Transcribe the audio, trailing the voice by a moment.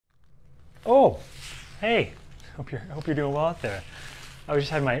Oh, hey, hope you're doing well out there. I was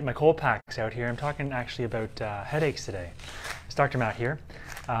just having my cold packs out here. I'm talking actually about headaches today. It's Dr. Matt here,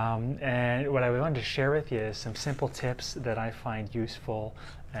 and what I wanted to share with you is some simple tips that I find useful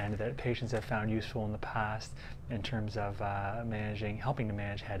and that patients have found useful in the past in terms of helping to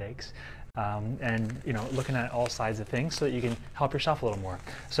manage headaches. And looking at all sides of things so that you can help yourself a little more.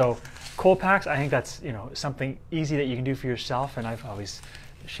 So cold packs, I think that's something easy that you can do for yourself, and I've always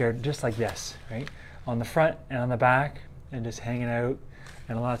shared just like this, right? On the front and on the back, and just hanging out.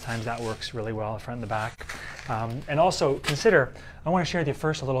 And a lot of times that works really well, the front and the back. And also consider, I want to share with you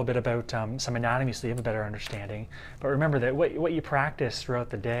first a little bit about some anatomy so you have a better understanding. But remember that what you practice throughout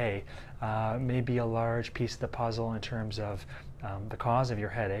the day may be a large piece of the puzzle in terms of the cause of your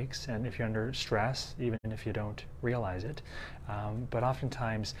headaches, and if you're under stress, even if you don't realize it. But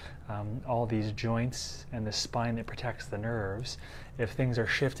oftentimes, all these joints and the spine that protects the nerves, if things are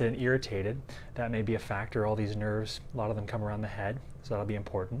shifted and irritated, that may be a factor. All these nerves, a lot of them come around the head, so that'll be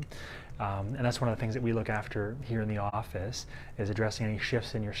important. And that's one of the things that we look after here in the office, is addressing any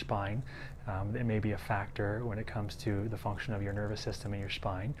shifts in your spine. It may be a factor when it comes to the function of your nervous system and your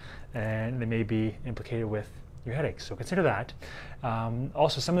spine, and they may be implicated with your headaches, so consider that.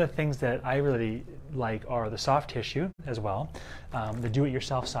 Also, some of the things that I really like are the soft tissue as well, the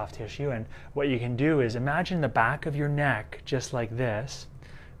do-it-yourself soft tissue. And what you can do is imagine the back of your neck just like this,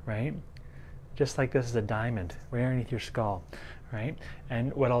 right? Just like this is a diamond right underneath your skull, right?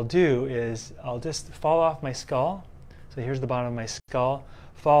 And what I'll do is I'll just fall off my skull. So here's the bottom of my skull,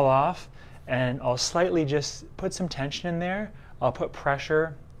 fall off, and I'll slightly just put some tension in there. I'll put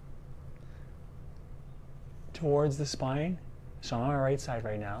pressure towards the spine, so I'm on my right side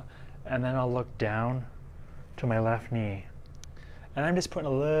right now, and then I'll look down to my left knee, and I'm just putting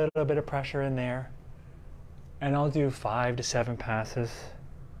a little bit of pressure in there, and I'll do 5 to 7 passes.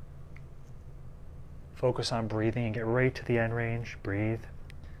 Focus on breathing and get right to the end range. Breathe.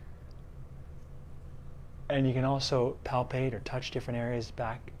 And you can also palpate or touch different areas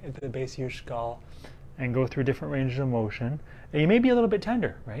back at the base of your skull and go through different ranges of motion. And you may be a little bit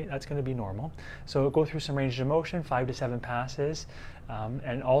tender, right? That's going to be normal. So go through some ranges of motion, 5 to 7 passes,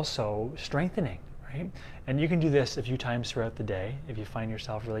 and also strengthening, right? And you can do this a few times throughout the day if you find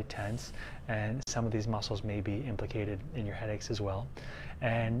yourself really tense, and some of these muscles may be implicated in your headaches as well.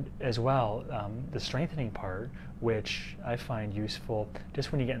 And as well, the strengthening part, which I find useful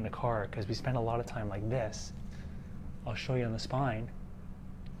just when you get in the car, because we spend a lot of time like this. I'll show you on the spine.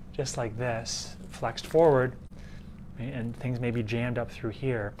 Just like this, flexed forward, right? And things may be jammed up through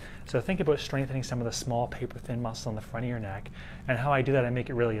here. So think about strengthening some of the small paper-thin muscle in the front of your neck. And how I do that, I make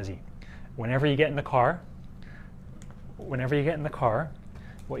it really easy. Whenever you get in the car,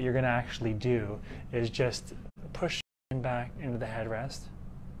 what you're going to actually do is just push back into the headrest,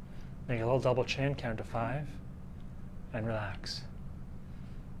 make a little double chin, count to 5, and relax.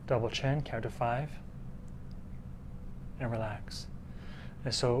 Double chin, count to 5, and relax.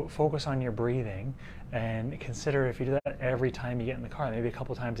 And so focus on your breathing, and consider if you do that every time you get in the car, maybe a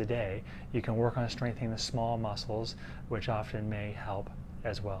couple times a day, you can work on strengthening the small muscles, which often may help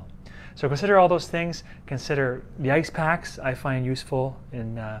as well. So consider all those things. Consider the ice packs. I find useful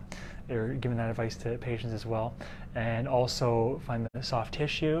in or giving that advice to patients as well. And also find the soft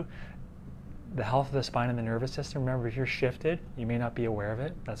tissue, the health of the spine and the nervous system. Remember, if you're shifted, you may not be aware of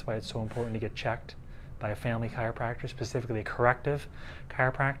it. That's why it's so important to get checked by a family chiropractor, specifically a corrective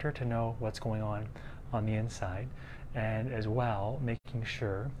chiropractor, to know what's going on the inside. And as well, making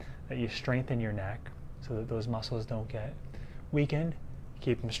sure that you strengthen your neck so that those muscles don't get weakened.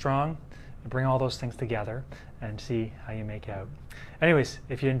 Keep them strong, bring all those things together and see how you make out. Anyways,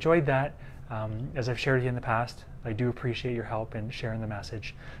 if you enjoyed that, as I've shared with you in the past, I do appreciate your help in sharing the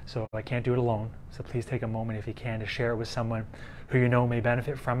message. So I can't do it alone, so please take a moment if you can to share it with someone who you know may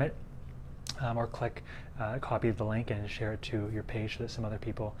benefit from it. Or click copy of the link and share it to your page so that some other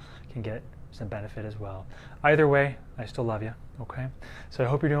people can get some benefit as well. Either way, I still love you, okay? So I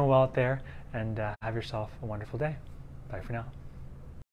hope you're doing well out there, and have yourself a wonderful day. Bye for now.